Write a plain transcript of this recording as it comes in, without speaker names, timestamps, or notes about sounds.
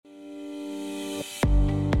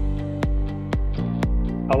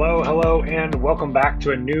Hello, and welcome back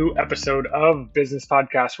to a new episode of Business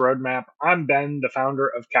Podcast Roadmap. I'm Ben, the founder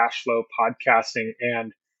of Cashflow Podcasting,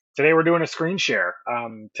 and today we're doing a screen share.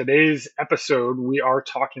 Today's episode, we are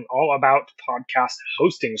talking all about podcast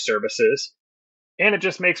hosting services, and it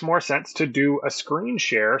just makes more sense to do a screen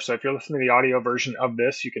share. So if you're listening to the audio version of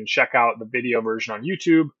this, you can check out the video version on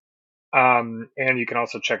YouTube, and you can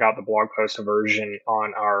also check out the blog post version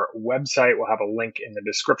on our website. We'll have a link in the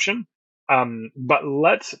description. But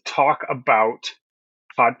let's talk about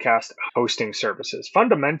podcast hosting services.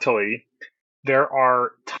 Fundamentally, there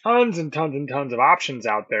are tons and tons and tons of options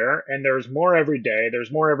out there, and there's more every day,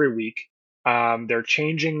 there's more every week. They're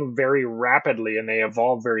changing very rapidly and they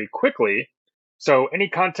evolve very quickly. So any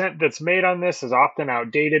content that's made on this is often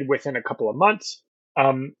outdated within a couple of months.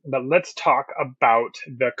 But let's talk about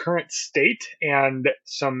the current state and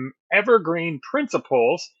some evergreen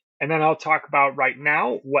principles. And then I'll talk about right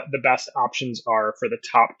now what the best options are for the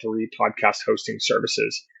top 3 podcast hosting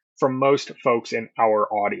services for most folks in our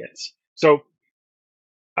audience. So,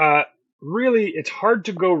 really, it's hard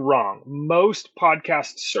to go wrong. Most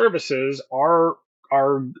podcast services are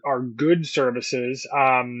good services,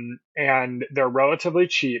 and they're relatively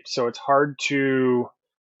cheap, so it's hard to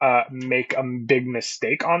make a big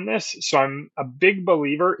mistake on this. So I'm a big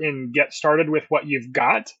believer in get started with what you've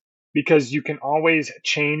got, because you can always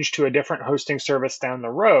change to a different hosting service down the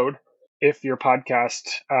road if your podcast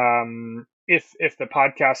if the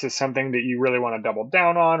podcast is something that you really want to double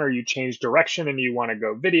down on, or you change direction and you want to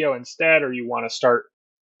go video instead, or you want to start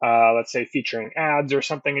let's say featuring ads or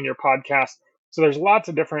something in your podcast. So there's lots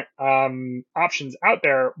of different options out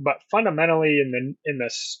there, but fundamentally in the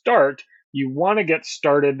start, you want to get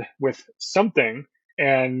started with something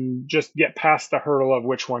and just get past the hurdle of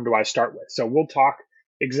which one do I start with. So we'll talk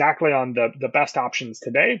exactly on the best options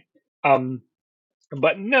today.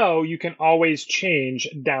 But no, you can always change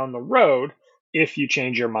down the road if you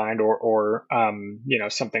change your mind or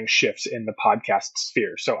something shifts in the podcast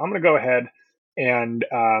sphere. So I'm going to go ahead and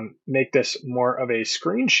make this more of a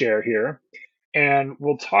screen share here, and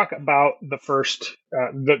we'll talk about the first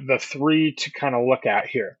the 3 to kind of look at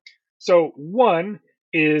here. So one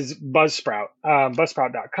is Buzzsprout,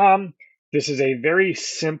 buzzsprout.com. This is a very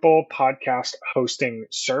simple podcast hosting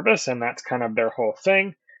service, and that's kind of their whole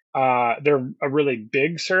thing. They're a really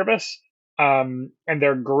big service, and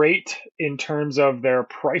they're great in terms of their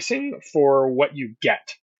pricing for what you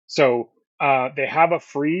get. So they have a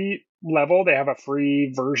free level, they have a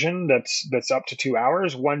free version that's up to 2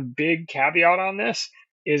 hours. One big caveat on this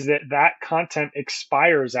is that content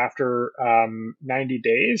expires after 90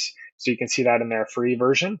 days. So you can see that in their free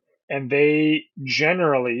version, and they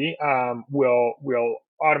generally will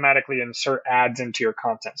automatically insert ads into your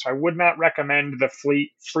content. So I would not recommend the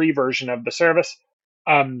free version of the service,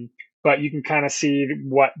 but you can kind of see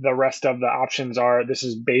what the rest of the options are. This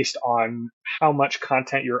is based on how much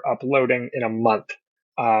content you're uploading in a month.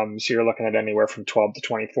 So you're looking at anywhere from $12 to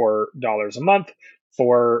 $24 a month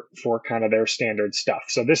for kind of their standard stuff.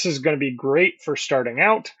 So this is going to be great for starting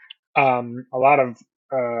out. A lot of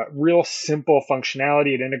real simple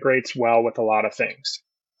functionality. It integrates well with a lot of things.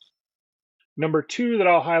 Number 2 that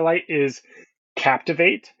I'll highlight is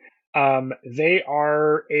Captivate. They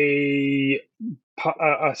are a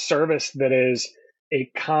service that is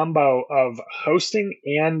a combo of hosting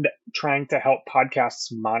and trying to help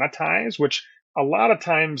podcasts monetize, which a lot of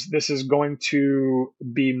times this is going to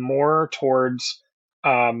be more towards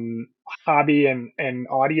hobby and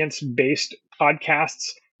audience-based podcasts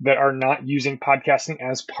that are not using podcasting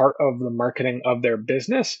as part of the marketing of their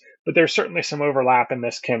business. But there's certainly some overlap, and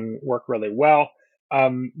this can work really well.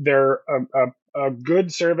 They're a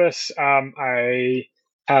good service. I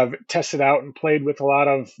have tested out and played with a lot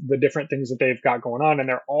of the different things that they've got going on, and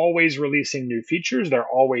they're always releasing new features. They're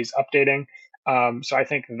always updating. So I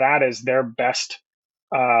think that is their best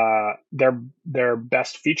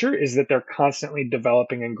feature, is that they're constantly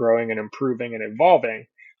developing and growing and improving and evolving.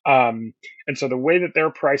 And so the way that their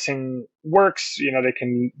pricing works, they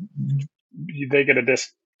get a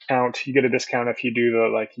discount. You get a discount if you do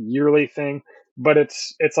the yearly thing, but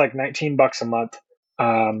it's like $19 a month.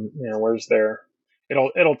 Where's their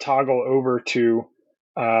it'll toggle over to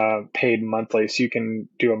paid monthly, so you can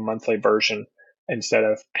do a monthly version instead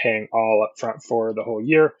of paying all up front for the whole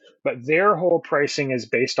year. But their whole pricing is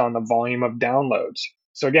based on the volume of downloads.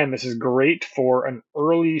 So again, this is great for an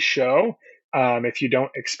early show. If you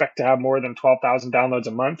don't expect to have more than 12,000 downloads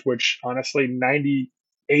a month, which honestly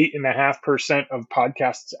 98.5% of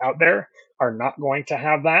podcasts out there are not going to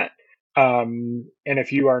have that. And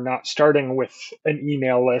if you are not starting with an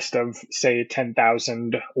email list of say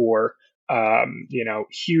 10,000 or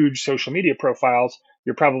huge social media profiles,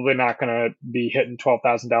 you're probably not going to be hitting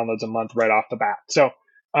 12,000 downloads a month right off the bat. So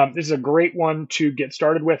this is a great one to get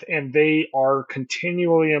started with, and they are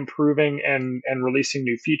continually improving and releasing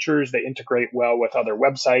new features. They integrate well with other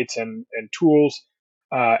websites and tools,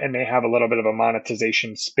 and they have a little bit of a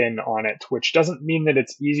monetization spin on it, which doesn't mean that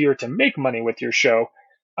it's easier to make money with your show.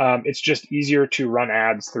 It's just easier to run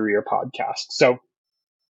ads through your podcast. So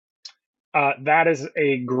that is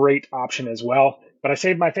a great option as well. But I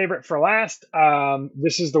saved my favorite for last.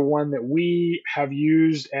 This is the one that we have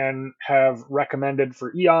used and have recommended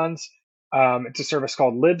for eons. It's a service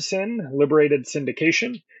called Libsyn, Liberated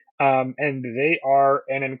Syndication. And they are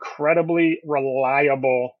an incredibly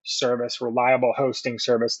reliable service, reliable hosting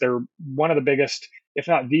service. They're one of the biggest, if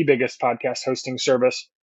not the biggest, podcast hosting service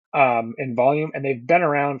in volume. And they've been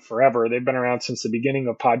around forever. They've been around since the beginning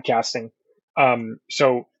of podcasting.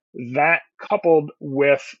 So that coupled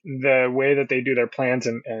with the way that they do their plans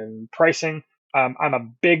and pricing, I'm a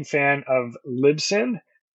big fan of Libsyn,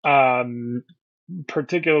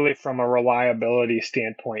 particularly from a reliability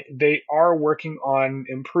standpoint. They are working on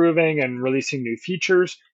improving and releasing new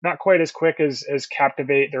features, not quite as quick as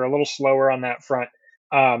Captivate. They're a little slower on that front,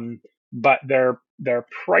 but their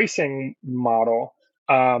pricing model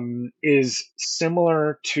is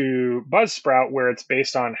similar to Buzzsprout, where it's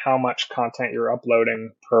based on how much content you're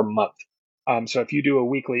uploading per month. So if you do a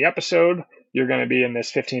weekly episode, you're going to be in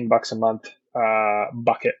this $15 a month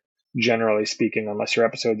bucket, generally speaking, unless your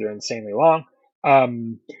episodes are insanely long.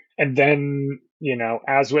 And then,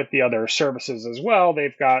 as with the other services as well,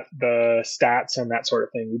 they've got the stats and that sort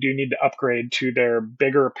of thing. You do need to upgrade to their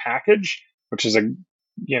bigger package, which is a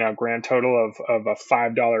grand total of a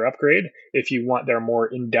 $5 upgrade if you want their more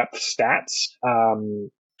in-depth stats.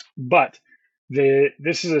 But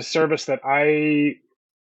this is a service that I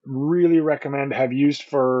really recommend, have used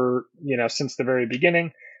for, since the very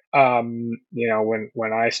beginning. When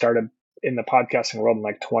I started in the podcasting world in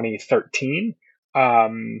like 2013.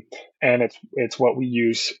 And it's what we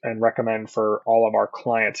use and recommend for all of our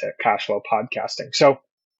clients at Cashflow Podcasting. So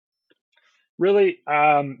really,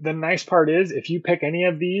 the nice part is if you pick any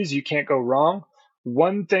of these, you can't go wrong.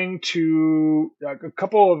 A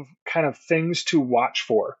couple of kind of things to watch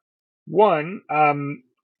for. One,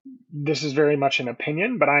 this is very much an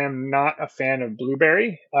opinion, but I am not a fan of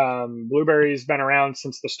Blubrry. Blubrry's been around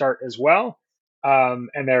since the start as well. And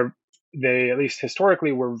they, at least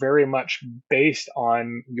historically, were very much based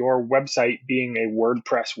on your website being a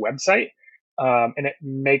WordPress website. And it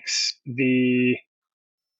makes the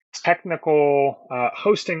technical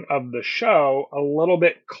hosting of the show a little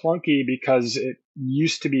bit clunky because it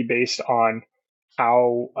used to be based on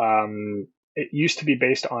a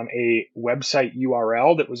website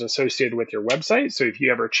URL that was associated with your website. So if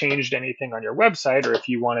you ever changed anything on your website, or if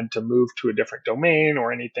you wanted to move to a different domain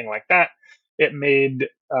or anything like that, it made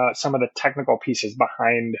some of the technical pieces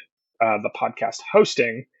behind the podcast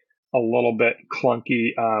hosting a little bit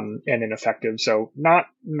clunky and ineffective. So not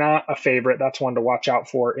a favorite. That's one to watch out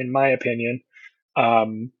for, in my opinion.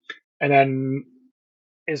 And then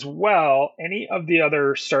as well, any of the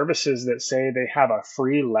other services that say they have a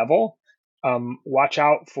free level, watch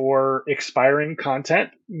out for expiring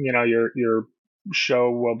content. Your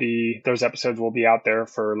show those episodes will be out there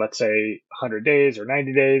for, let's say, 100 days or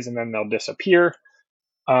 90 days, and then they'll disappear.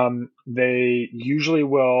 They usually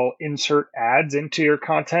will insert ads into your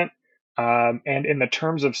content. And in the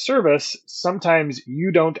terms of service, sometimes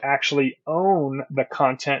you don't actually own the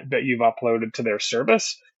content that you've uploaded to their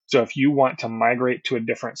service. So if you want to migrate to a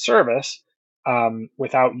different service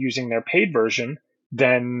without using their paid version,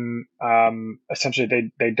 then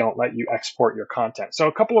essentially they don't let you export your content. So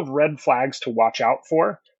a couple of red flags to watch out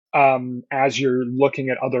for as you're looking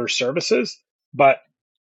at other services. But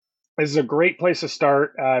this is a great place to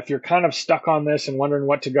start. If you're kind of stuck on this and wondering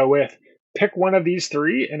what to go with, pick one of these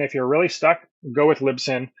three. And if you're really stuck, go with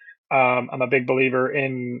Libsyn. I'm a big believer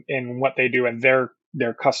in what they do, and their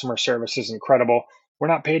customer service is incredible. We're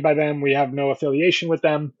not paid by them. We have no affiliation with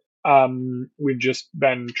them. We've just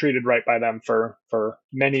been treated right by them for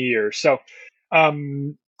many years. So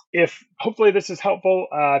if hopefully this is helpful,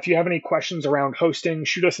 if you have any questions around hosting,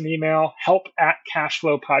 shoot us an email,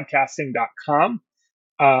 help@cashflowpodcasting.com.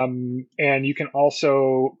 And you can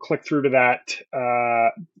also click through to that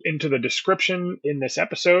into the description in this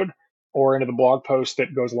episode or into the blog post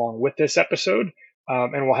that goes along with this episode.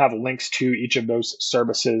 And we'll have links to each of those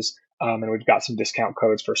services. And we've got some discount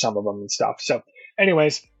codes for some of them and stuff. So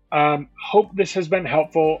anyways, hope this has been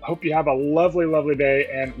helpful. Hope you have a lovely, lovely day,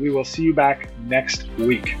 and we will see you back next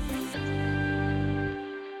week.